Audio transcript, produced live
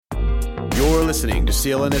You're listening to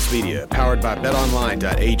CLNS Media, powered by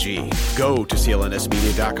betonline.ag. Go to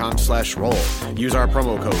clnsmedia.com/roll. Use our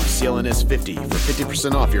promo code CLNS50 for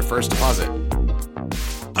 50% off your first deposit.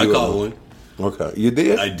 I caught one. Okay. You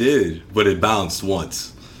did? I did, but it bounced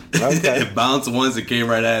once. Okay. It bounced once, it came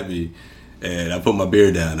right at me, and I put my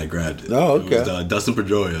beer down and I grabbed it. Oh, okay. It was Dustin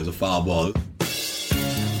Pedroia. It was a foul ball.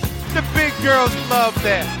 The big girls love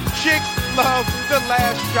that. Chicks love the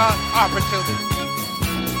last shot opportunity.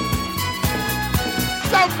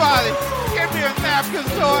 Somebody give me a napkin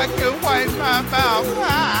so I can wipe my mouth.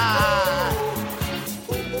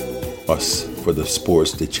 Us for the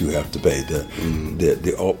sports that you have to pay,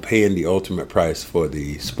 paying the ultimate price for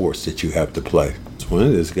the sports that you have to play. One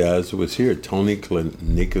of these guys was here, Tony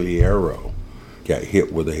Nicoliero, got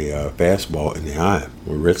hit with a fastball in the eye.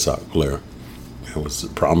 A Red Sox player. It was a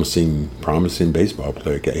promising baseball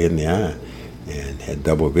player, got hit in the eye and had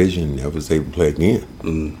double vision, never was able to play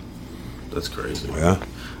again. That's crazy. Yeah.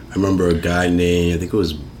 I remember a guy named, I think it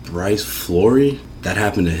was Bryce Flory. That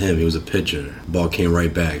happened to him. He was a pitcher. Ball came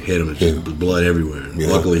right back, hit him, just blood everywhere. Yeah.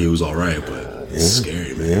 Luckily, he was all right, but it's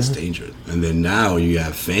scary, man. Yeah. It's dangerous. And then now you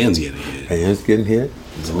have fans getting hit. Fans getting hit.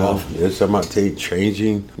 It's awful. There's something about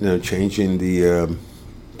changing the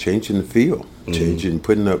field,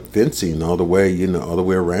 putting up fencing all the way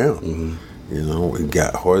around. Mm-hmm. It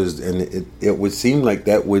got hard, and it would seem like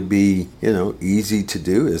that would be, easy to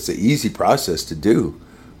do. It's an easy process to do,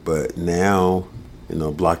 but now,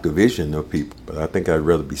 block the vision of people. But I think I'd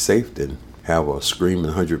rather be safe than have a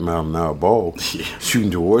screaming 100-mile-an-hour ball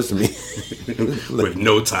shooting towards me with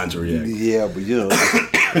no time to react. Yeah, but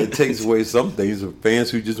it takes away some things of fans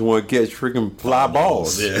who just want to catch freaking fly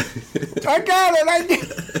balls. Yeah, I got it.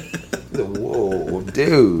 Whoa,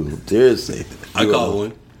 dude, seriously. I caught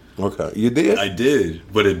one. Okay, you did? I did,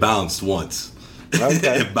 but it bounced once.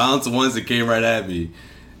 Okay. It bounced once, it came right at me,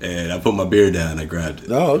 and I put my beer down and I grabbed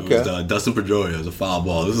it. Oh, okay. It was Dustin Pedroia. It was a foul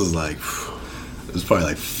ball. This was probably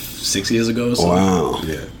like 6 years ago or something. Wow.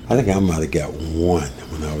 Yeah. I think I might have got one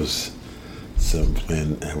when I was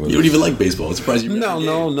playing. You don't even like baseball. I'm surprised you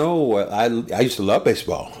No. I used to love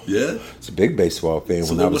baseball. Yeah? I was a big baseball fan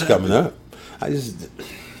when I was coming up.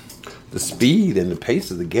 The speed and the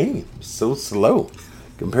pace of the game was so slow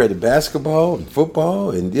compared to basketball and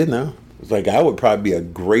football, and it's like I would probably be a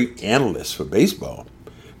great analyst for baseball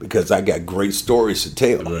because I got great stories to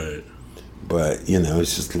tell. Right. But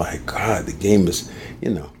it's just like, God, the game is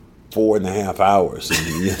 4.5 hours. And,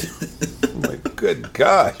 I'm like, good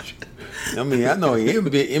gosh. I mean, I know an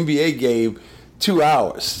NBA game 2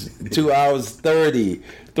 hours, 2 hours 30.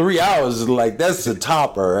 3 hours is like, that's the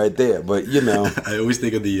topper right there. But I always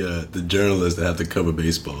think of the journalists that have to cover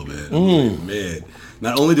baseball, man. Like, man,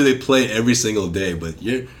 not only do they play every single day, but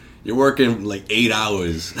you're working like 8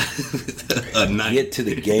 hours a night. Get to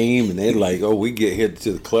the game, and they're like, "Oh, we get here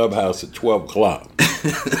to the clubhouse at 12 o'clock."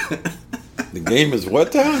 The game is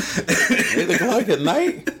what time? 8 o'clock at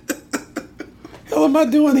night. Hell am I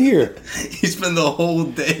doing here? You spend the whole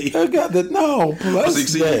day. I got the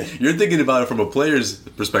You're thinking about it from a player's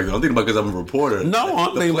perspective. I'm thinking about it because I'm a reporter. No,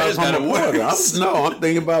 I'm thinking about it from a reporter. I'm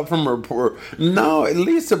thinking about it from a reporter. No, at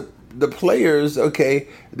least the players, okay,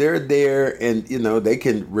 they're there and, they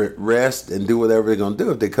can rest and do whatever they're going to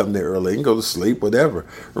do. If they come there early and go to sleep, whatever.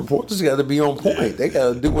 Reporters got to be on point. Yeah. They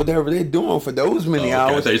got to do whatever they're doing for those many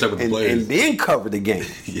hours I thought you were talking about the players. And then cover the game.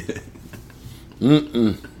 Yeah.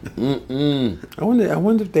 I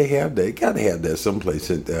wonder if they have that. They got to have that someplace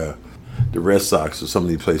at the Red Sox or some of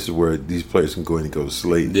these places where these players can go in and go to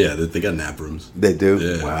sleep. Yeah, they got nap rooms. They do?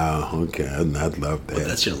 Yeah. Wow, okay. I'd love that. But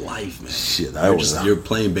that's your life, man. Shit, you're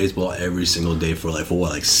playing baseball every single day for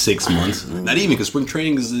 6 months? Not even, because spring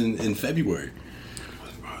training is in February.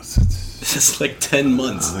 It's like 10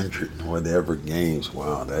 months. 100 whatever games.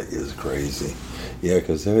 Wow, that is crazy. Yeah,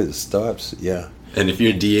 because it stops. Yeah. And if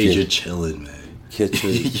you're DH, you're chilling, man.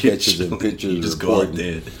 Catchers and pitchers you just go out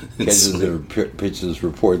there. Catchers and pitchers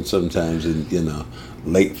reporting sometimes in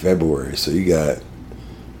late February. So you got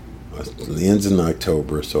it ends in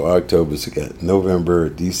October. So October's you got November,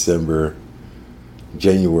 December,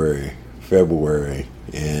 January, February,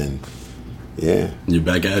 and you're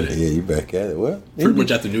back at it. Yeah, you're back at it. Well, pretty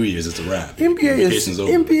much after New Year's, it's a wrap.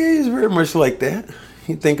 NBA is very much like that.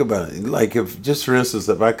 You think about it. Like if, just for instance,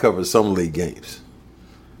 if I covered Summer League games,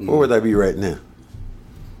 where would I be right now?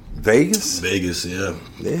 Vegas, yeah.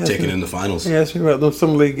 Taking in the finals. Yeah, ask me about those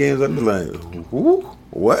Summer League games. I'd be like, who?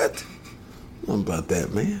 What? I'm about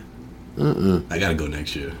that, man. I gotta go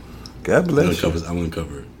next year. God bless you. I want to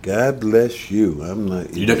cover it. God bless you. I'm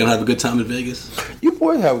not. You're not gonna have a good time in Vegas. You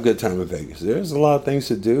boys have a good time in Vegas. There's a lot of things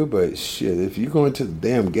to do, but shit, if you're going to the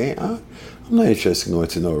damn game, I'm not interested in going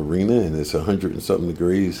to no arena and it's 100 and something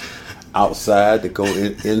degrees outside to go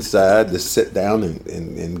inside to sit down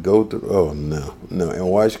and go through. Oh no, and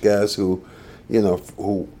watch guys who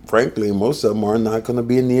frankly most of them are not going to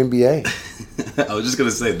be in the NBA. I was just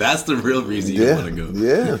gonna say that's the real reason you want to go.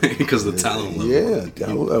 Yeah, because the talent level. Yeah,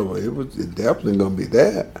 talent level. It's definitely going to be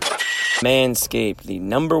that. Manscaped, the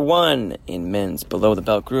number one in men's below the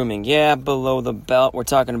belt grooming. Yeah, below the belt. We're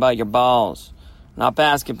talking about your balls. Not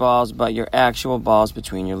basketballs, but your actual balls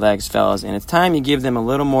between your legs, fellas. And it's time you give them a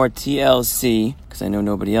little more TLC, because I know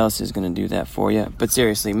nobody else is going to do that for you. But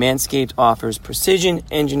seriously, Manscaped offers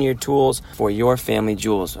precision-engineered tools for your family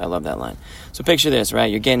jewels. I love that line. So picture this,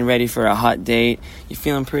 right? You're getting ready for a hot date. You're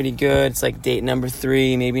feeling pretty good. It's like date number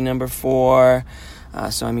 3, maybe number 4.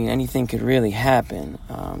 So, I mean, anything could really happen.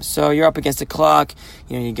 So you're up against the clock.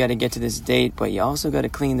 You got to get to this date, but you also got to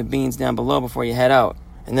clean the beans down below before you head out.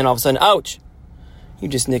 And then all of a sudden, ouch! You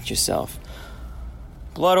just nicked yourself.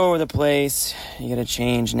 Blood all over the place. You got to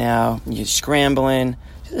change now. You're scrambling.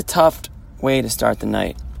 It's a tough way to start the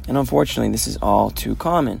night. And unfortunately, this is all too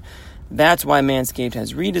common. That's why Manscaped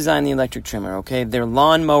has redesigned the electric trimmer, okay? Their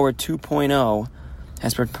Lawnmower 2.0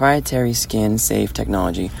 has proprietary skin-safe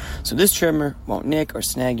technology. So this trimmer won't nick or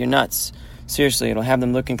snag your nuts. Seriously, it'll have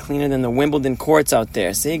them looking cleaner than the Wimbledon courts out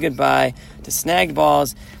there. Say goodbye to snagged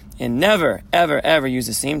balls. And never, ever, ever use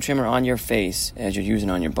the same trimmer on your face as you're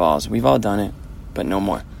using on your balls. We've all done it, but no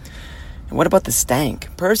more. And what about the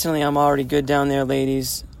stank? Personally, I'm already good down there,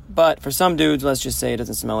 ladies. But for some dudes, let's just say it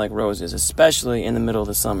doesn't smell like roses, especially in the middle of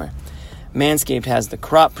the summer. Manscaped has the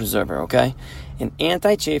Crop Preserver, okay? An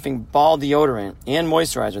anti-chafing ball deodorant and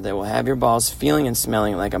moisturizer that will have your balls feeling and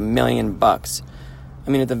smelling like $1,000,000. I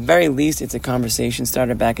mean, at the very least, it's a conversation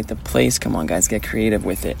starter back at the place. Come on, guys, get creative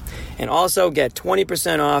with it. And also get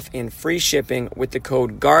 20% off and free shipping with the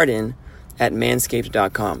code GARDEN at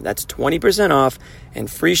manscaped.com. That's 20% off and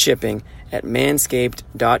free shipping at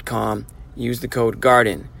manscaped.com. Use the code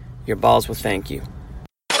GARDEN. Your balls will thank you.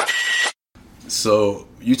 So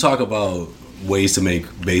you talk about ways to make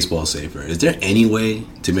baseball safer. Is there any way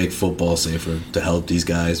to make football safer to help these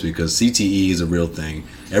guys? Because CTE is a real thing.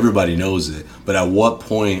 Everybody knows it. But at what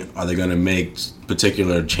point are they going to make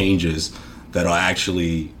particular changes that will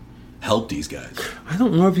actually help these guys? I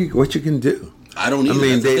don't know what you can do. I don't either. I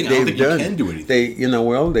mean, I don't think you can do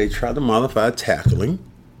anything. They try to modify tackling.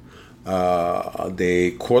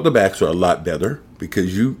 The quarterbacks are a lot better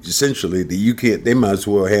because they might as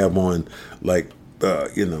well have on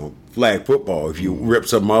flag football. If you rip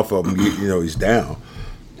something off of him, he's down.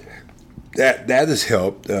 That has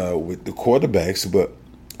helped with the quarterbacks, but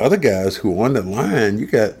other guys who are on the line, you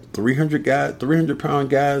got 300-pound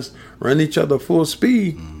guys run each other full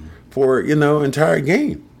speed for entire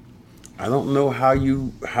game. I don't know how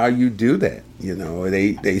you do that.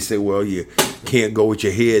 They say, well, you can't go with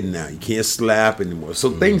your head now. You can't slap anymore.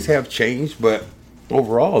 So things have changed, but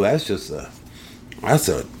overall, that's a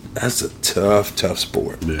tough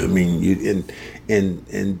sport. Yeah. I mean,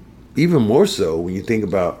 and even more so when you think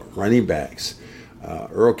about running backs.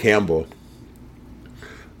 Earl Campbell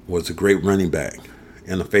was a great running back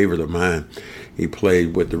and a favorite of mine. He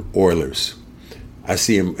played with the Oilers. I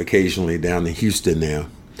see him occasionally down in Houston now,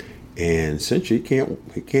 and essentially he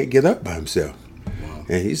can't get up by himself. Wow.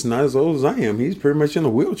 And he's not as old as I am. He's pretty much in a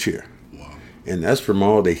wheelchair. Wow. And that's from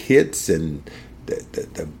all the hits and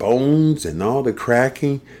the bones and all the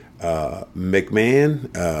cracking.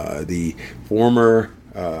 McMahon, the former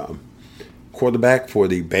quarterback for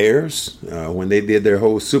the Bears, when they did their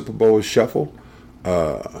whole Super Bowl shuffle,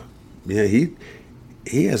 he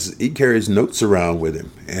carries notes around with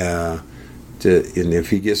him. And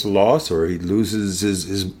if he gets lost or he loses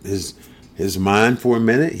his mind for a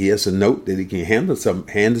minute, he has a note that he can hand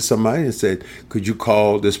to somebody and say, "Could you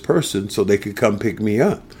call this person so they could come pick me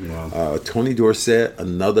up?" Wow. Tony Dorsett,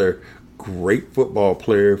 another great football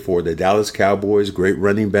player for the Dallas Cowboys, great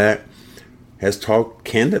running back, has talked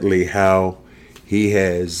candidly how he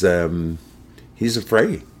has he's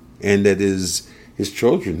afraid, and that his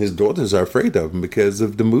children, his daughters, are afraid of him because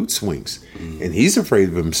of the mood swings, and he's afraid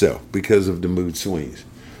of himself because of the mood swings.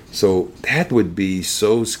 So that would be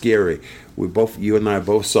so scary. You and I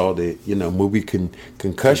both saw the movie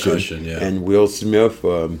Concussion, yeah. And Will Smith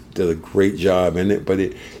did a great job in it, but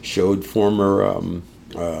it showed former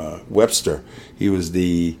Webster. He was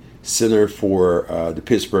the center for the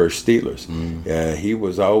Pittsburgh Steelers. He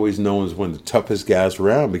was always known as one of the toughest guys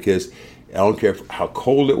around because I don't care how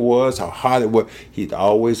cold it was, how hot it was. He'd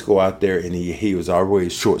always go out there, and he was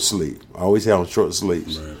always short sleeve. Always had on short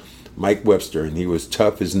sleeves. Right. Mike Webster, and he was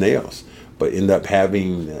tough as nails, but ended up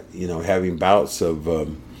having bouts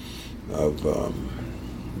of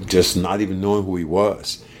just not even knowing who he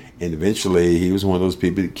was. And eventually, he was one of those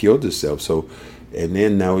people that killed himself. So, and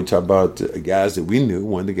then now we talk about guys that we knew.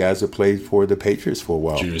 One of the guys that played for the Patriots for a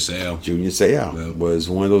while, Junior Seau, Yep. was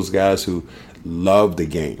one of those guys who loved the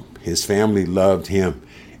game. His family loved him.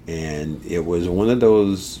 And it was one of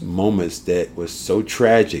those moments that was so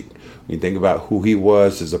tragic when you think about who he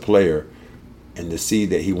was as a player, and to see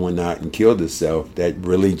that he went out and killed himself, that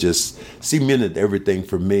really just cemented everything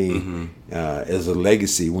for me as a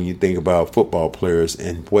legacy when you think about football players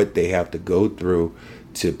and what they have to go through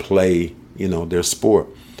to play, their sport.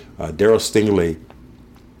 Darryl Stingley,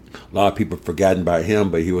 a lot of people have forgotten about him,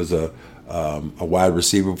 but he was a wide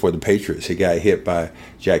receiver for the Patriots. He got hit by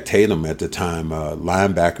Jack Tatum at the time, not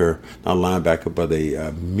linebacker, but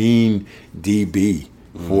a mean DB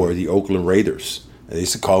for the Oakland Raiders. They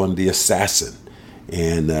used to call him the assassin.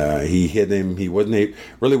 And he hit him. He wasn't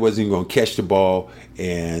going to catch the ball,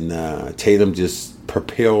 and Tatum just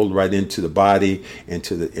propelled right into the body,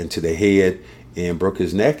 into the head, and broke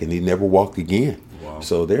his neck, and he never walked again. Wow.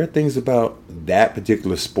 So there are things about that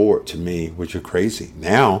particular sport to me which are crazy.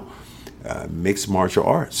 Now, mixed martial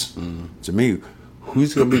arts. To me,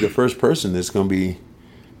 who's going to be the first person that's going to be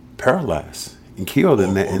paralyzed and killed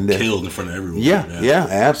killed in front of everyone? Yeah,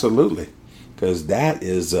 absolutely. Because that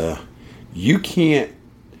is you can't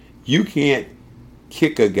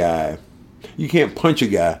kick a guy. You can't punch a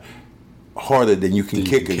guy harder than you can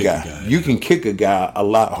kick a guy. You can kick a guy a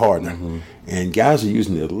lot harder. And guys are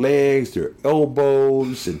using their legs, their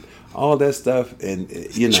elbows, and all that stuff, and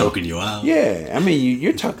choking you out. Yeah, I mean,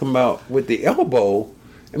 you're talking about with the elbow.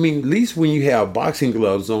 I mean, at least when you have boxing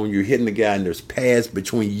gloves on, you're hitting the guy, and there's pads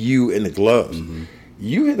between you and the gloves.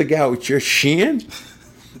 You hit a guy with your shin,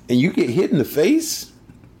 and you get hit in the face.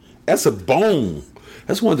 That's a bone.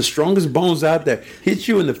 That's one of the strongest bones out there. Hit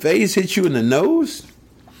you in the face, hit you in the nose,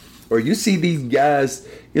 or you see these guys,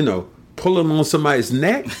 pulling on somebody's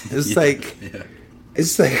neck. It's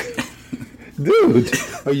it's like. Dude,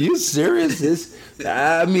 are you serious?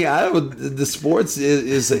 The sports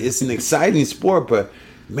is an exciting sport, but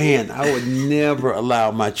man, I would never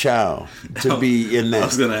allow my child to be in that. I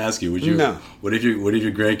was going to ask you, would you? No. What if your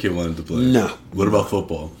grandkid wanted to play? No. What about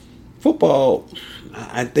football? Football,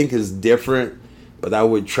 I think, is different, but I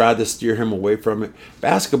would try to steer him away from it.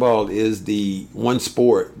 Basketball is the one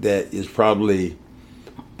sport that is probably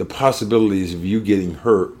the possibilities of you getting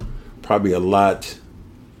hurt probably a lot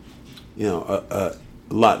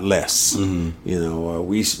less.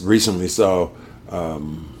 We recently saw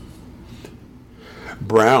Jaylen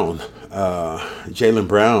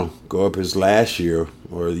Brown go up his last year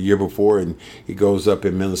or the year before, and he goes up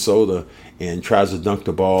in Minnesota and tries to dunk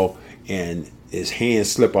the ball, and his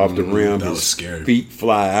hands slip off the rim, his feet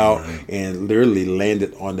fly out, and literally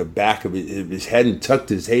landed on the back of it. If he hadn't tucked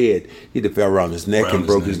his head, he'd have fell around his neck and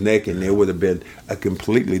broke his neck, and it would have been a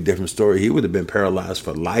completely different story. He would have been paralyzed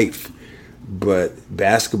for life. But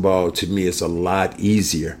basketball, to me, is a lot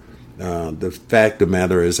easier. The fact of the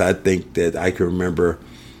matter is, I think that I can remember,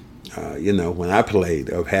 when I played,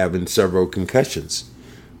 of having several concussions.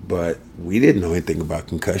 But we didn't know anything about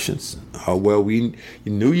concussions. We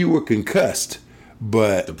knew you were concussed,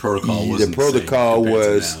 but the protocol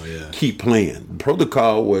was keep playing. The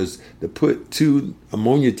protocol was to put 2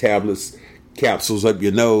 ammonia capsules up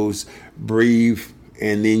your nose, breathe,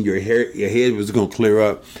 and then your head was going to clear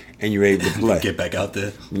up, and you're able to play. Get back out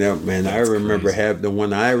there. No, man, I remember the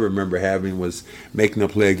one I remember having was making a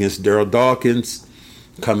play against Daryl Dawkins,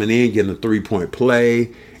 coming in, getting a 3-point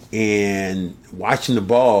play, and watching the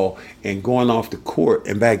ball and going off the court.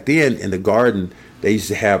 And back then in the Garden, they used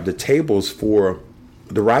to have the tables for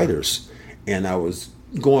the writers. And I was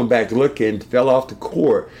going back looking, fell off the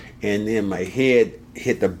court, and then my head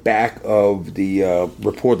hit the back of the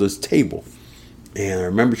reporter's table. And I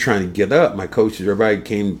remember trying to get up. My coaches, everybody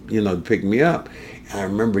came, to pick me up. And I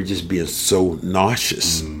remember just being so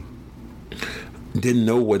nauseous. Didn't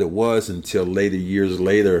know what it was until years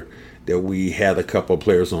later, that we had a couple of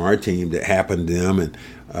players on our team that happened to them. And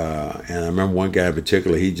I remember one guy in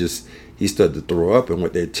particular, he started to throw up. And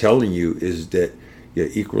what they're telling you is that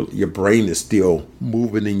your brain is still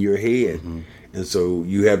moving in your head. And so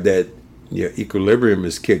you have that, your equilibrium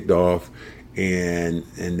is kicked off, and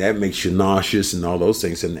that makes you nauseous and all those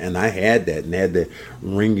things. And I had that, and had the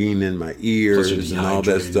ringing in my ears and all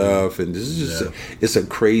that stuff. And this is just it's a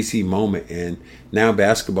crazy moment. And now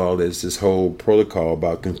basketball is this whole protocol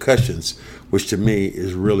about concussions, which to me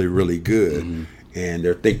is really, really good. Mm-hmm. And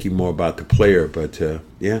they're thinking more about the player. But,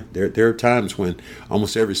 there are times when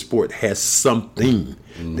almost every sport has something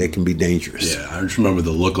that can be dangerous. Yeah, I just remember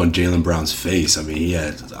the look on Jaylen Brown's face. I mean, he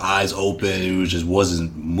had his eyes open. He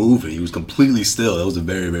wasn't moving. He was completely still. That was a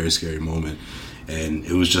very, very scary moment. And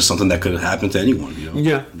it was just something that could have happened to anyone, you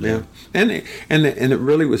know? Yeah. And it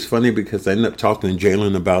really was funny because I ended up talking to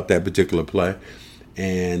Jaylen about that particular play.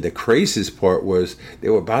 And the craziest part was they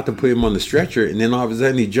were about to put him on the stretcher, and then all of a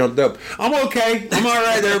sudden he jumped up. I'm okay. I'm all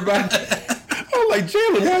right, everybody. I was like,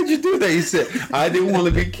 Jaylen, why'd you do that? He said, I didn't want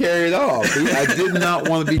to be carried off. I did not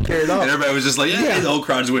want to be carried off. And everybody was just like, the whole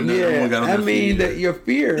crowd just went down. Everyone got on their feet. that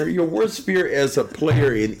your worst fear as a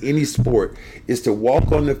player in any sport is to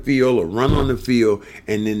walk on the field or run on the field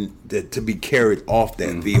and then to be carried off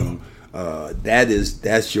that field.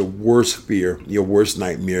 That's your worst fear, your worst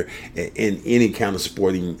nightmare in any kind of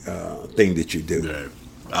sporting thing that you do. Right.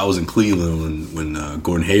 I was in Cleveland when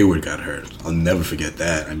Gordon Hayward got hurt. I'll never forget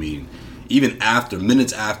that. I mean, even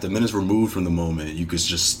minutes removed from the moment, you could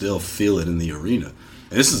just still feel it in the arena.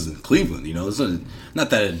 And this is in Cleveland, you know. It's not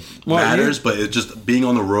that it matters, but it just being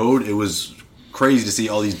on the road, it was crazy to see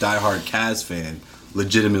all these diehard Cavs fans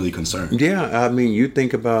legitimately concerned. Yeah, I mean, you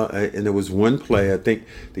think about, and there was one play, I think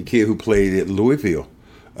the kid who played at Louisville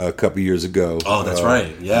a couple years ago. Oh, that's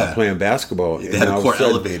right, yeah. Playing basketball. They had the court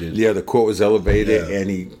elevated. Yeah, the court was elevated, and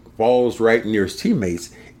he falls right near his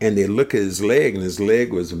teammates, and they look at his leg, and his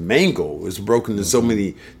leg was mangled. It was broken in so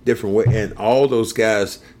many different ways, and all those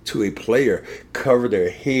guys, to a player, covered their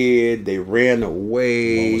head, they ran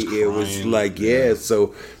away. It was like,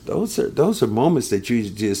 so those are moments that you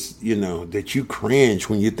just, that you cringe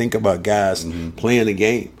when you think about guys playing the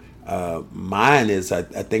game. Mine is, I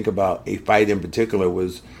think about a fight in particular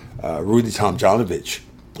was Rudy Tomjanovich,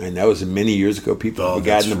 and that was many years ago. People have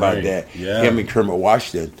forgotten about that. Yeah. Him and Kermit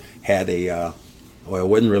Washington had it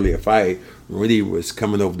wasn't really a fight. Rudy was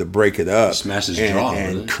coming over to break it up. Smashed his jaw.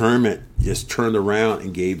 And Kermit just turned around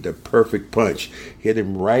and gave the perfect punch. He hit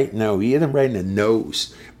him right in the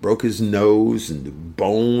nose. Broke his nose and the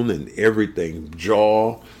bone and everything,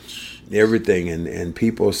 jaw, everything. And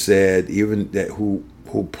people said, even that who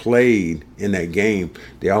played in that game,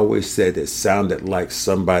 they always said it sounded like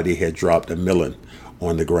somebody had dropped a melon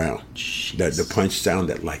on the ground. Jeez. That the punch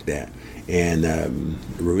sounded like that. And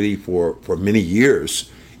Rudy, for many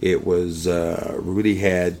years, it was Rudy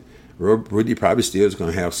probably still is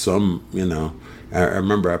going to have some, I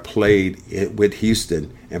remember I played with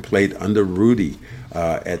Houston and played under Rudy.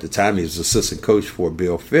 At the time, he was assistant coach for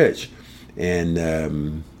Bill Fitch.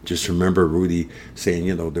 And just remember Rudy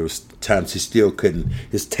saying, there was times he still couldn't,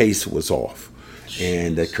 his taste was off.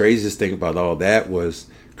 And the craziest thing about all that was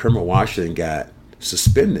Kermit Washington got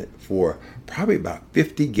suspended for probably about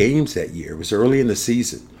 50 games that year. It was early in the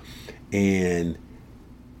season. And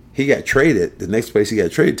he got traded. The next place he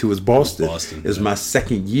got traded to was Boston. It was my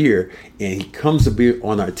second year, and he comes to be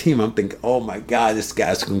on our team. I'm thinking, oh my God, this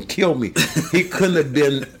guy's gonna kill me. He couldn't have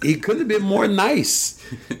been more nice.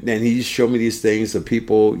 And he just showed me these things of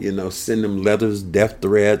people, send him letters, death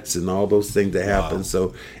threats, and all those things that happen. Wow.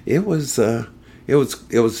 So it was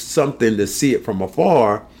something to see it from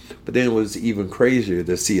afar, but then it was even crazier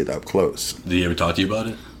to see it up close. Did he ever talk to you about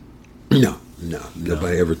it? No.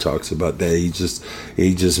 Nobody ever talks about that. He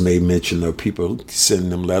just made mention of people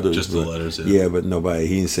sending them letters. Just the letters, yeah. But nobody.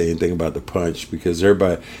 He didn't say anything about the punch because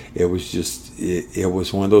everybody. It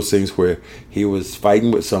was one of those things where he was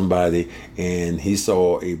fighting with somebody and he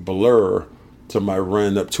saw a blur. Somebody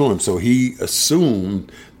running up to him, so he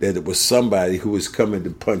assumed that it was somebody who was coming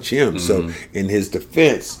to punch him. Mm-hmm. So in his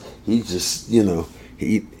defense, he just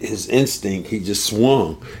his instinct. He just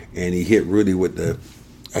swung and he hit Rudy with the,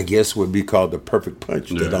 I guess would be called the perfect punch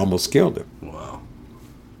that almost killed him. Wow.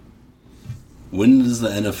 When does the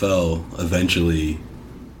NFL eventually,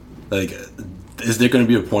 is there going to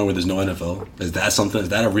be a point where there's no NFL? Is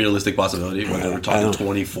that a realistic possibility? Whether we're talking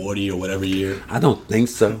 2040 or whatever year? I don't think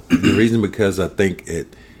so. The reason because I think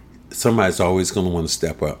somebody's always going to want to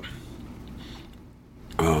step up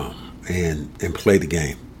and play the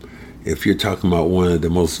game. If you're talking about one of the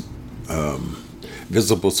most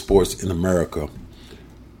visible sports in America,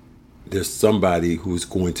 there's somebody who's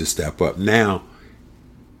going to step up. Now,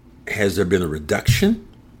 has there been a reduction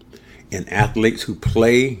in athletes who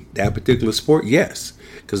play that particular sport? Yes,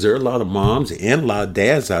 because there are a lot of moms and a lot of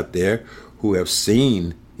dads out there who have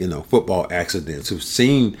seen, football accidents who've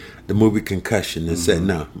seen the movie Concussion and said,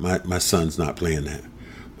 no, my son's not playing that.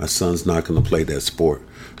 My son's not going to play that sport.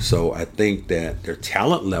 So I think that their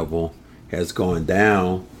talent level has gone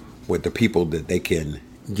down with the people that they can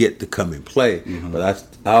get to come and play. But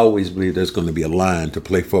I always believe there's going to be a line to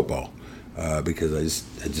play football because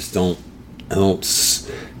I just don't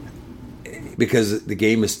because the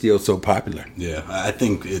game is still so popular. Yeah, I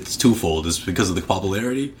think it's twofold. It's because of the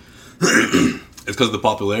popularity. It's because of the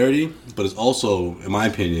popularity, but it's also, in my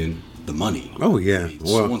opinion, the money. Oh, yeah.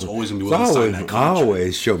 Someone's always going to be willing to sign that contract. I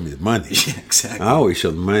always show me the money. Yeah, exactly. I always show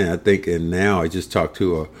the money. I think, and now I just talked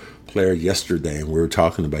to a player yesterday, and we were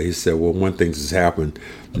talking about it. He said, well, one thing has happened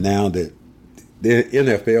now that the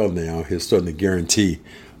NFL now is starting to guarantee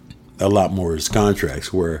a lot more of his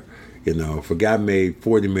contracts where, if a guy made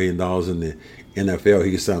 $40 million in the NFL,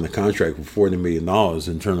 he could sign a contract for $40 million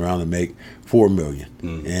and turn around and make $4 million.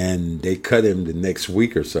 And they cut him the next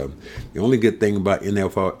week or so. The only good thing about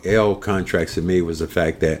NFL contracts to me was the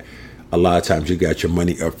fact that a lot of times you got your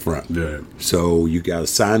money up front. Right. So you got a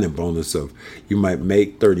signing bonus of, you might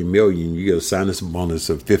make $30 million, you get a signing bonus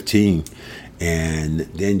of 15, and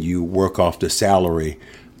then you work off the salary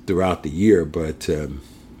throughout the year. But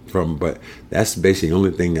that's basically the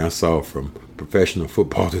only thing I saw from professional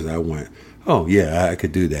football that I went, oh yeah, I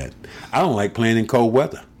could do that. I don't like playing in cold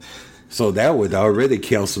weather, so that would already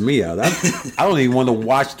cancel me out. I don't even want to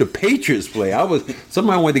watch the Patriots play.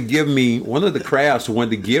 Somebody wanted to give me, one of the crafts wanted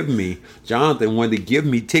to give me, Jonathan wanted to give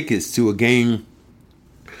me tickets to a game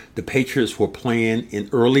the Patriots were playing in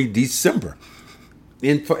early December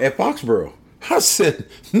at Foxborough. I said,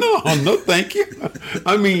 no, thank you.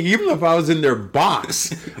 I mean, even if I was in their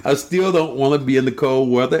box, I still don't want to be in the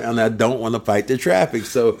cold weather, and I don't want to fight the traffic.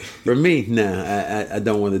 So for me, I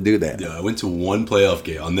don't want to do that. Yeah, I went to one playoff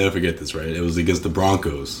game. I'll never forget this, right? It was against the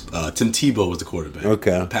Broncos. Tim Tebow was the quarterback.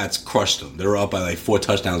 Okay. The Pats crushed them. They were up by like 4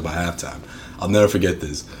 touchdowns by halftime. I'll never forget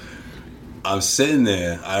this. I'm sitting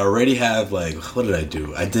there. I already have what did I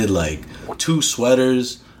do? I did 2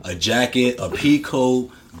 sweaters, a jacket, a pea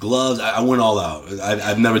coat, gloves. I went all out.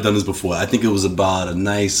 I've never done this before. I think it was about a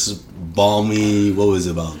nice, balmy,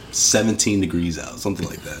 about 17 degrees out, something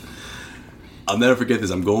like that. I'll never forget this.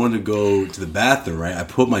 I'm going to go to the bathroom, right? I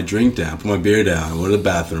put my drink down, put my beer down, I go to the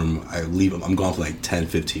bathroom, I leave. I'm gone for 10,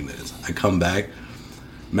 15 minutes. I come back.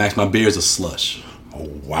 Max, my beer is a slush. Oh,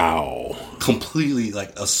 wow. Completely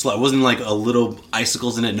a slush. It wasn't a little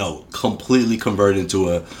icicles in it. No, completely converted into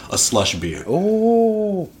a slush beer.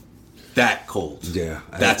 Oh. That cold. Yeah.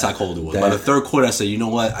 That's how cold it was. By the third quarter, I said, you know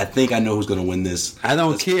what? I think I know who's going to win this. I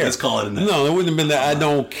don't care. Let's call it a night. No, it wouldn't have been that. I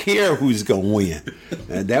don't care who's going to win.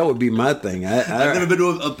 That would be my thing. I've never been to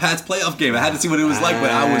a Pats playoff game. I had to see what it was like,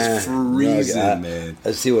 but I was freezing, man.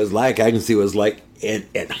 I see what it's like. I can see what it's like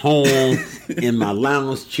at home, in my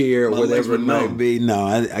lounge chair, whatever it might be. No,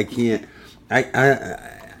 I can't.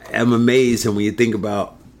 I'm amazed. And when you think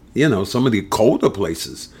about, some of the colder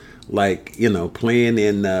places, playing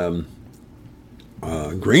in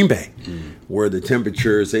Green Bay, where the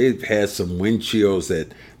temperatures, they've had some wind chills at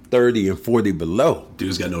 30 and 40 below.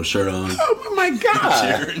 Dude's got no shirt on. Oh my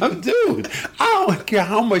God. Dude, I don't care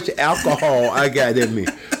how much alcohol I got in me.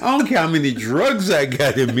 I don't care how many drugs I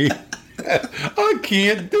got in me. I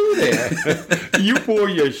can't do that. You pull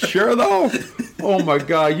your shirt off? Oh my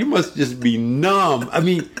God, you must just be numb. I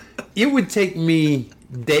mean, it would take me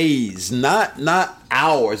days, not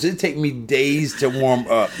hours. It'd take me days to warm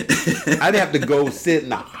up. I'd have to go sit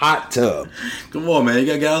in a hot tub. Come on, man. You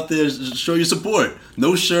got to get out there and show your support.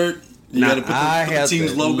 No shirt. You got to put the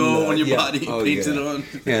team's logo on your body, painted on.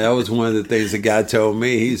 Yeah, that was one of the things the guy told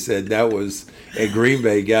me. He said that was at Green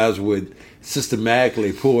Bay, guys would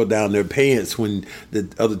systematically pull down their pants when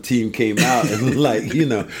the other team came out and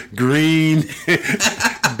Green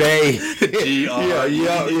Bay,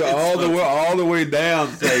 all the way down.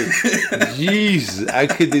 Say, jeez, I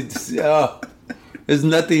could. There's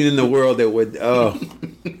nothing in the world that would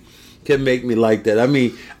can make me like that. I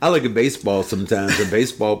mean, I look at baseball sometimes. The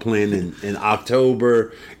baseball playing in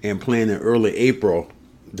October and playing in early April,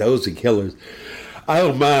 those are killers. I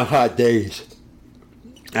don't mind hot days.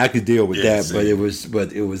 I could deal with that, same.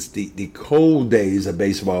 but it was the cold days of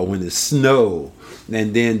baseball when it snowed,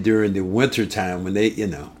 and then during the winter time when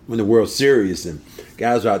when the World Series and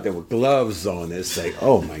guys are out there with gloves on, it's like,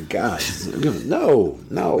 oh my God,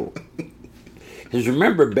 no. Because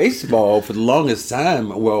remember, baseball for the longest time,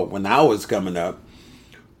 well, when I was coming up,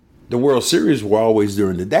 the World Series were always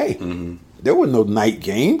during the day. Mm-hmm. There were no night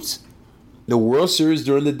games. The World Series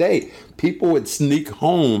during the day. People would sneak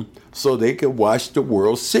home so they could watch the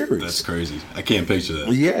World Series. That's crazy. I can't picture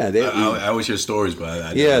that. Yeah, I always hear stories, but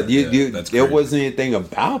I yeah, never, that's there crazy. wasn't anything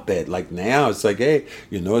about that. Like now, it's like, hey,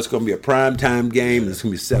 it's going to be a primetime game. It's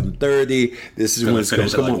going to be 7:30. This is when it's going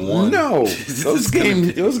to come on. 1. No, those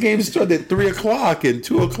games started at 3:00 and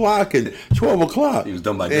 2:00 and 12:00. He was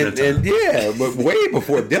done by dinner time. And yeah, but way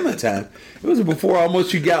before dinner time. It was before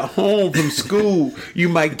almost you got home from school. You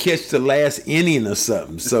might catch the last inning or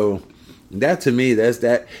something. So that to me, that's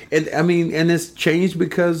that. And I mean, and it's changed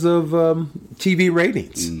because of TV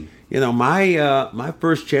ratings. My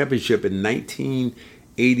first championship in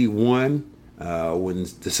 1981 when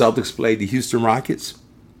the Celtics played the Houston Rockets.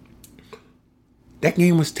 That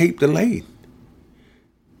game was tape delayed.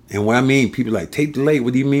 And what I mean, people like tape delayed.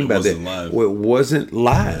 What do you mean by that? Live. Well, it wasn't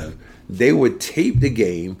live. Yeah. They would tape the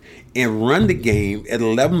game and run the game at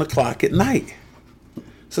 11 o'clock at night.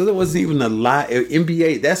 So there wasn't even a live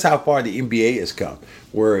NBA. That's how far the NBA has come,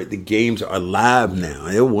 where the games are live now.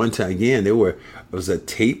 At one time, again, it was a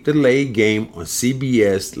tape delayed game on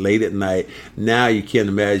CBS late at night. Now you can't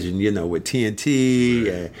imagine, with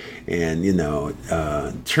TNT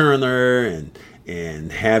and Turner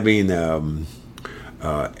and having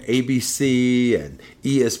ABC and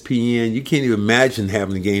ESPN. You can't even imagine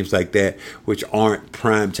having games like that, which aren't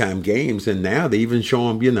primetime games. And now they even show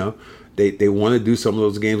them, they want to do some of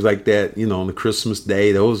those games like that, on the Christmas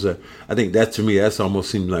day. Those are, I think that to me, that's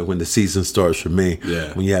almost seems like when the season starts for me.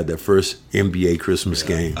 Yeah. When you have that first NBA Christmas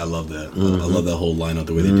game. I love that. Mm-hmm. I love that whole lineup,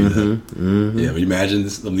 the way they do that. Mm-hmm. Yeah, but you imagine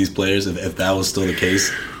some of these players, if that was still the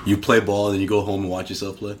case, you play ball and then you go home and watch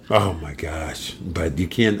yourself play. Oh my gosh. But you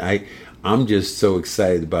can't, I'm just so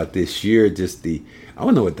excited about this year. I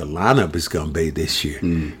don't know what the lineup is going to be this year.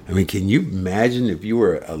 Mm. I mean, can you imagine if you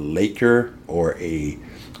were a Laker or a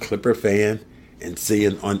Clipper fan and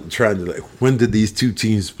trying to when did these two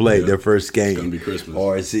teams play their first game? It's going to be Christmas.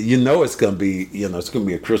 Or it's going to be it's going to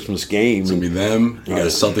be a Christmas game. It's going to be them. You got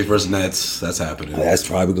Celtics versus Nets. That's happening. That's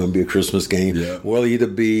probably going to be a Christmas game. Yeah. Well, either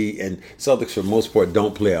be, and Celtics for the most part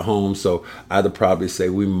don't play at home, so I'd probably say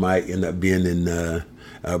we might end up being in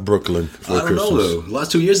Brooklyn for Christmas. I don't know though. The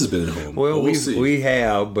last 2 years has been at home. Well, we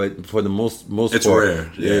have, but for the most it's part,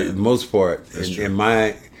 rare. Yeah, most part. That's true.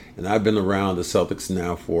 And I've been around the Celtics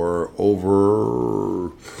now for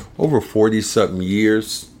over 40-something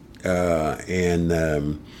years,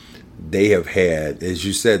 and they have had, as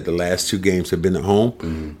you said, the last two games have been at home.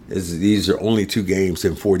 Mm-hmm. These are only two games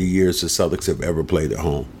in 40 years the Celtics have ever played at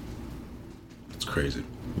home. It's crazy.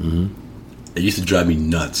 Mm-hmm. It used to drive me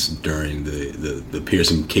nuts during the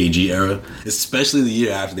Pearson KG era, especially the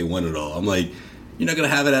year after they won it all. I'm like, you're not going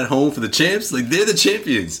to have it at home for the champs? Like, they're the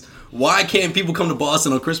champions. Why can't people come to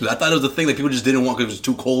Boston on Christmas? I thought it was a thing that people just didn't want because it was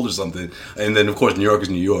too cold or something. And then, of course, New York is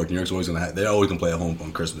New York. New York's always going to they're always going to play at home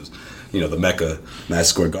on Christmas. The Mecca,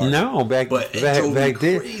 Madison Square Garden. No, back then,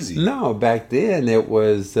 crazy. No, back then it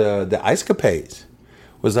was the Ice Capades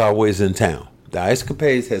was always in town. The Ice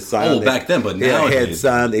Capades had signed. Back then, but now had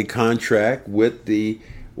signed a contract with the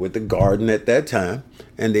Garden at that time,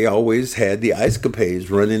 and they always had the Ice Capades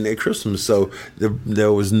running their Christmas. So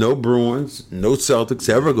there was no Bruins, no Celtics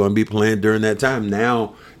ever going to be playing during that time.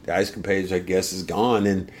 Now the Ice Capades, I guess, is gone,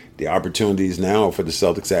 and the opportunities now for the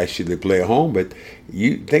Celtics actually to play at home. But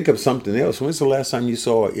you think of something else. When's the last time you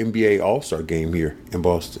saw an NBA All-Star game here in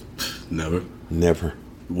Boston? Never.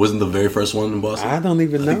 Wasn't the very first one in Boston? I don't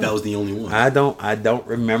even know. I think that was the only one. I don't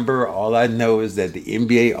remember. All I know is that the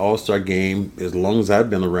NBA All-Star game, as long as I've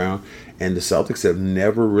been around, and the Celtics have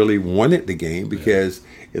never really wanted the game because,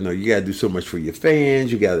 you got to do so much for your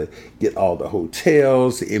fans. You got to get all the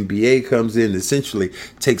hotels. The NBA comes in, essentially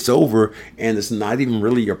takes over, and it's not even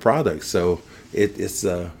really your product. So it's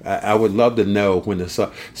I would love to know when the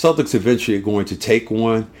Celtics eventually are going to take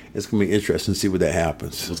one. It's going to be interesting to see what that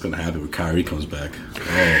happens. What's going to happen when Kyrie comes back?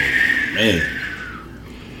 Oh, man.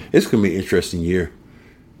 It's going to be an interesting year.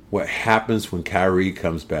 What happens when Kyrie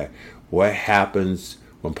comes back? What happens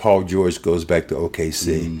when Paul George goes back to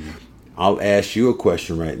OKC? I'll ask you a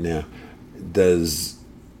question right now. Does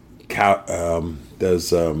Kawhi,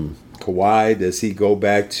 does he go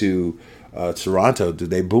back to Toronto? Do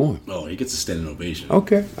they boo him? Oh, he gets a standing ovation.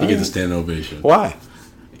 Okay. He gets a standing ovation. Why?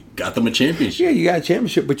 Got them a championship. Yeah, you got a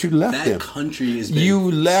championship, but you left them. That country is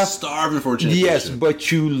starving for a championship. Yes,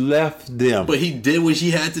 but you left them. But he did what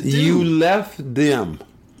he had to do. You left them.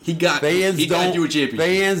 He got you a championship.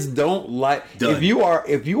 Fans don't like Done. if you are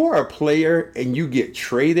a player and you get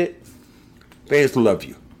traded, fans love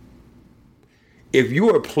you. If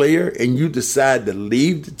you're a player and you decide to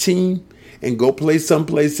leave the team and go play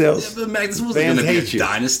someplace else, yeah, but Mac, this wasn't going to be a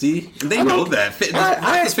dynasty. They know that.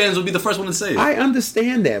 Raptors fans will be the first one to say it. I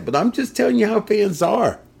understand that, but I'm just telling you how fans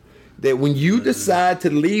are. that when you decide to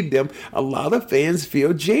leave them, a lot of fans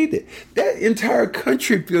feel jaded. That entire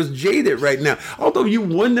country feels jaded right now. Although you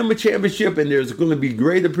won them a championship and there's going to be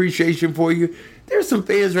great appreciation for you, there's some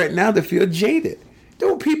fans right now that feel jaded. There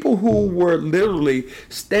were people who were literally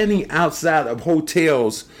standing outside of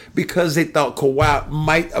hotels because they thought Kawhi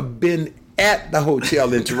might have been at the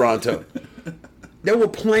hotel in Toronto. There were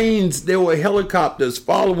planes, there were helicopters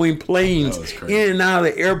following planes in and out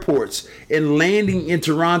of the airports and landing in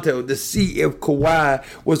Toronto to see if Kawhi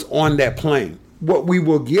was on that plane. What we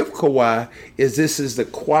will give Kawhi is this is the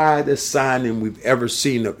quietest signing we've ever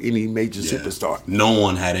seen of any major superstar. No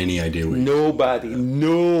one had any idea. Nobody.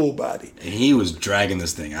 And he was dragging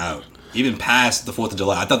this thing out. Even past the 4th of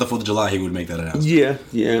July. I thought the 4th of July he would make that announcement.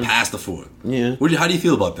 Yeah. Past the 4th. Yeah. How do you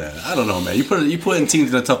feel about that? I don't know, man. You putting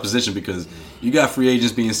teams in a tough position because you got free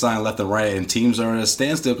agents being signed left and right, and teams are at a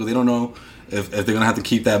standstill because they don't know if they're going to have to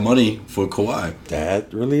keep that money for Kawhi.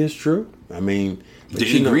 That really is true. I mean...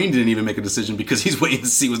 Danny Green didn't even make a decision because he's waiting to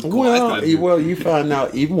see what Kawhi's going to do. Well, you find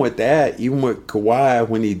out even with Kawhi,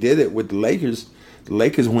 when he did it with the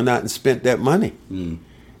Lakers went out and spent that money.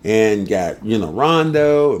 And got,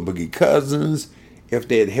 Rondo and Boogie Cousins. If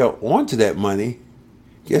they had held on to that money,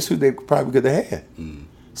 guess who they probably could have had?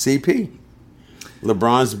 CP.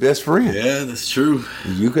 LeBron's best friend. Yeah, that's true.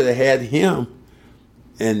 You could have had him.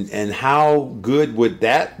 And how good would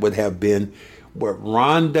have been with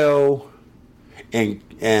Rondo and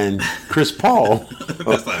Chris Paul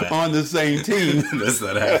on the same team. That's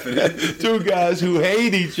not happening. Two guys who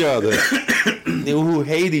hate each other.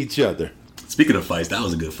 Speaking of fights, that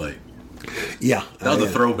was a good fight. Yeah, that was a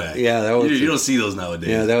throwback. Yeah, that was. You don't see those nowadays.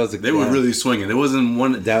 Yeah, that was. They were really swinging. There wasn't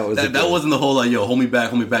one. That wasn't the whole like, yo, hold me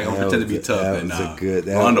back. I'm pretend to be tough. That was a good.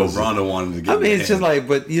 Rondo wanted to get. I mean, it's just like,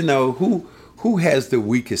 but who has the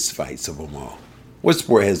weakest fights of them all? What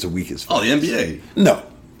sport has the weakest fights? Oh, the NBA. No.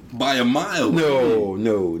 By a mile. No.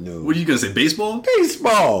 What are you gonna say? Baseball?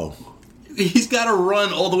 Baseball. He's got to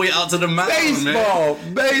run all the way out to the mountain, man.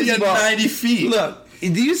 Baseball. He got 90 feet. Look,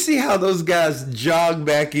 do you see how those guys jog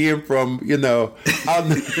back in from, out in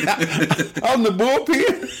the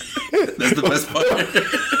bullpen? That's the best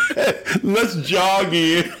part. Let's jog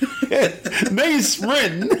in. They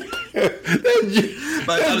sprinting. Everything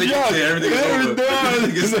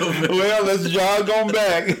is over. Well, let's jog on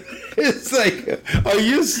back. It's like, are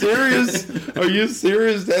you serious?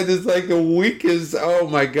 That is like the weakest. Oh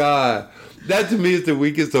my God. That to me is the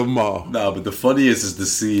weakest of them all. No, but the funniest is to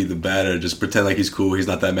see the batter just pretend like he's cool. He's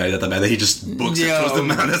not that mad. Then he just books it towards the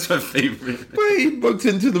mound. That's my favorite. Well, he books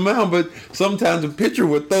into the mound, but sometimes the pitcher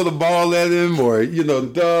would throw the ball at him or,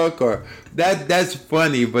 duck or... That's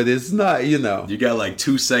funny, but it's not, You got like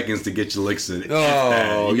 2 seconds to get your licks in.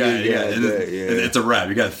 Oh, it's a wrap.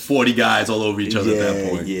 You got 40 guys all over each other at that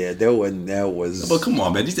point. Yeah, that was. But come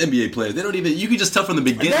on, man. These NBA players, they don't even. You can just tell from the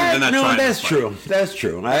beginning they're not trying. That's to true. That's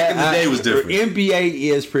true. Back in the day, it was different.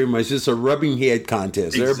 NBA is pretty much just a rubbing head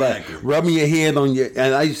contest. Exactly. Everybody rubbing your head on your.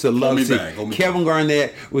 And I used to love Kevin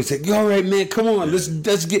Garnett would say, "All right, man, come on, let's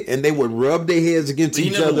get." And they would rub their heads against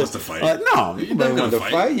each other. Wants to fight. No, nobody wants to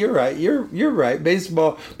fight. You're right. You're right.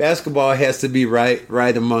 Basketball has to be right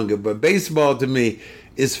among it. But baseball to me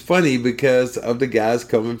is funny because of the guys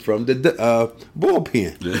coming from the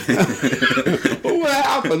bullpen. What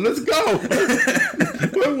happened? Let's go.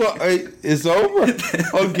 It's over?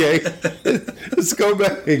 Okay. Let's go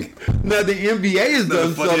back. Now the NBA has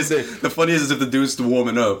done something. The funniest is if the dude's still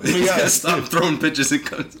warming up. He's got to stop throwing pitches and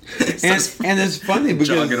it's funny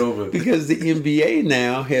because the NBA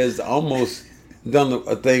now has almost done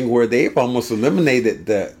a thing where they've almost eliminated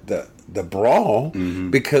the brawl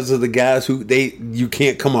because of the guys who you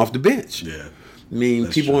can't come off the bench. Yeah. I mean,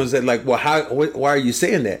 people want to say like, well, why are you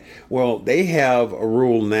saying that? Well, they have a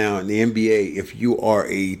rule now in the NBA. If you are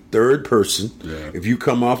a third person, if you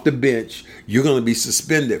come off the bench, you're going to be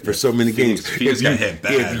suspended for so many games. If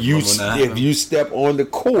you step on the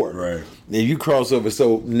court, right, and you cross over.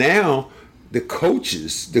 So now the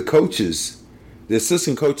coaches. The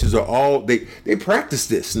assistant coaches are all they practice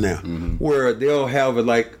this now, where they'll have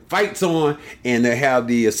like fights on, and they have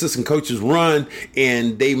the assistant coaches run,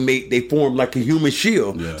 and they form like a human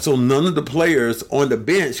shield, so none of the players on the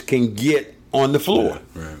bench can get on the floor.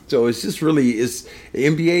 Yeah, right. So it's just really the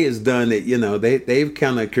NBA has done it. They've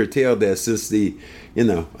kind of curtailed that since the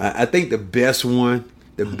I think the best one,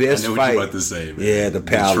 the best I know fight. What you're about to say, man. Yeah, the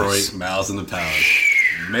Palace. Detroit, Miles in the Palace,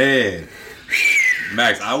 man.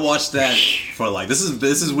 Max, I watched that for like this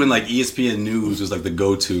is when like ESPN News was like the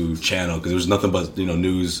go-to channel because there was nothing but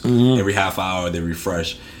news every half hour they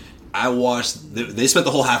refresh. They spent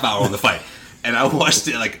the whole half hour on the fight, and I watched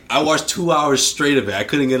it I watched 2 hours straight of it. I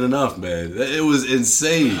couldn't get enough, man. It was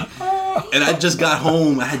insane. And I just got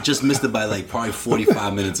home. I had just missed it by like probably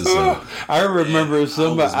 45 minutes or so. I remember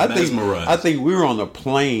somebody. mesmerized. I think we were on a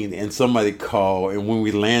plane and somebody called, and when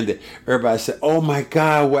we landed, everybody said, "Oh my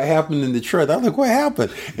God, what happened in Detroit?" I'm like, "What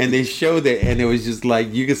happened?" And they showed it, and it was just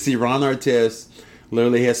like you could see Ron Artest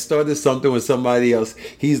literally has started something with somebody else.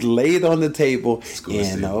 He's laid on the table,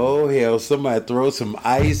 and oh hell, somebody throws some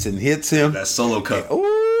ice and hits him. That solo cup.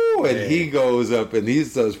 And he goes up and he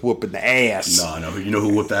starts whooping the ass. No, you know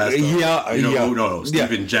who whooped the ass? Though? Yeah, you know yeah. Who? No,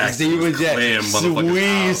 Steven Jackson. Steven Jackson.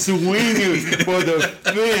 Swinging for the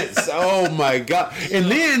fence. Oh my God!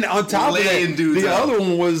 And then on top of that, the other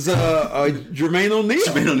one was Jermaine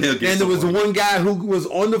O'Neal. And there was one guy who was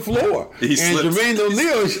on the floor, and Jermaine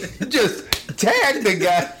O'Neal just tagged the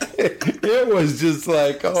guy. It was just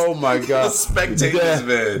like, oh my God! The spectators,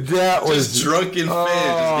 man. That was just drunken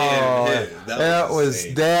fans. That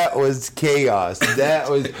was chaos. That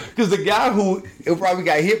was because the guy who probably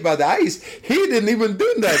got hit by the ice, he didn't even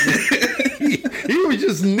do nothing. he was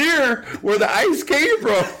just near where the ice came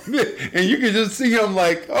from, and you could just see him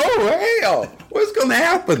like, oh hell, what's gonna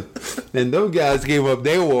happen? And those guys came up.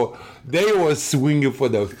 They were swinging for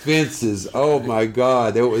the fences. Oh my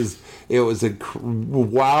God! It was the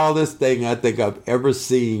wildest thing I think I've ever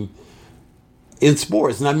seen in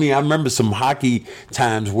sports. And I mean, I remember some hockey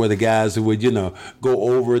times where the guys would, go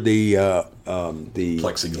over the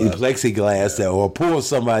plexiglass or pull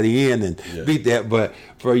somebody in and beat that. But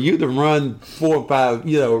for you to run 4 or 5,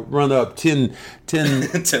 run up 10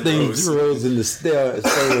 rows in the stairs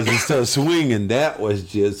and start swinging, that was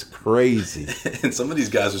just crazy. And some of these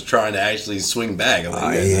guys was trying to actually swing back. I'm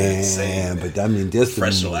like, insane, but I mean, just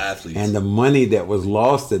professional athletes. And the money that was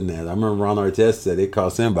lost in that. I remember Ron Artest said it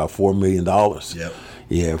cost him about $4 million. Yep.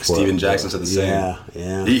 Yeah, Steven Jackson said the same.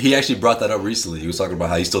 Yeah. He actually brought that up recently. He was talking about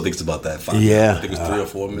how he still thinks about that. I think it was 3 or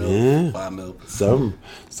 4 mil, 5 mil. Something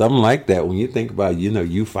like that. When you think about,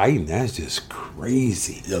 you fighting, that's just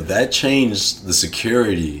crazy. That changed the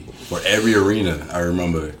security for every arena. I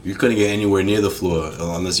remember you couldn't get anywhere near the floor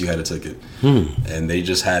unless you had a ticket, and they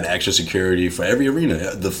just had extra security for every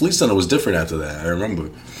arena. The Fleet Center was different after that. I remember.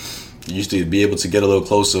 You used to be able to get a little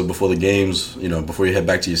closer before the games, before you head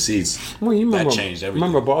back to your seats. Well, that changed everything.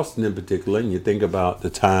 Remember Boston in particular, and you think about the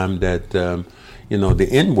time that, the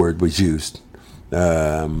N-word was used.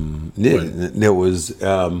 It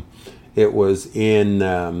was in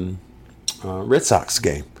Red Sox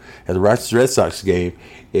game. At the Red Sox game,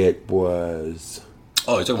 it was...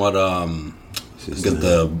 Oh, you're talking about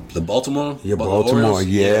the Baltimore? Yeah, Baltimore,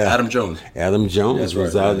 yeah. Adam Jones. Adam Jones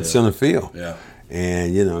was out in center field. Yeah.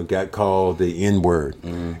 And, got called the N-word.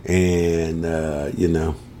 And,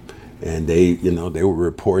 and they were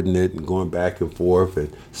reporting it and going back and forth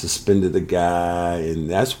and suspended the guy. And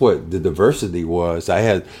that's what the diversity was. I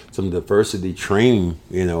had some diversity training,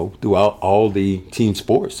 throughout all the team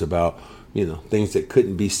sports about, things that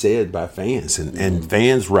couldn't be said by fans and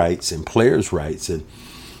fans' rights and players' rights. And,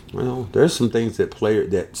 there's some things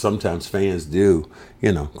that sometimes fans do,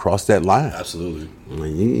 cross that line. Absolutely. I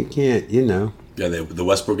mean, you can't, Yeah, the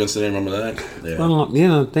Westbrook incident, remember that? Yeah. Well,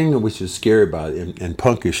 the thing that which is scary about it and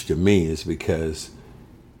punkish to me is because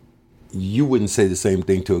you wouldn't say the same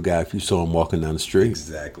thing to a guy if you saw him walking down the street.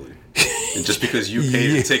 Exactly. And just because you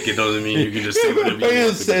paid a ticket doesn't mean you can just say whatever you want.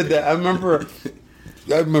 Fans said that. I remember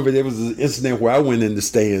there was an incident where I went in the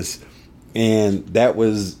stands, and that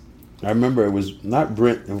was, I remember it was not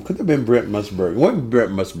Brent, it could have been Brent Musburger. It wasn't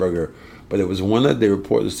Brent Musburger, but it was one of the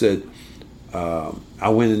reporters said, I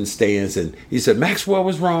went in the stands and he said Maxwell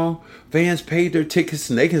was wrong. Fans paid their tickets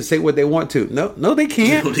and they can say what they want to. No, they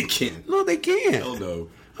can't. No, they can't. No, they can't. Hell no.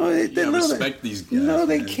 They respect these guys. No,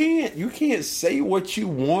 they can't. You can't say what you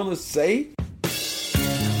want to say.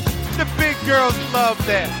 The big girls love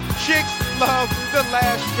that. Chicks love the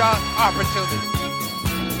last shot opportunity.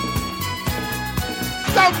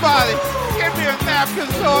 Somebody give me a napkin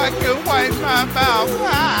so I can wipe my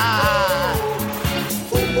mouth.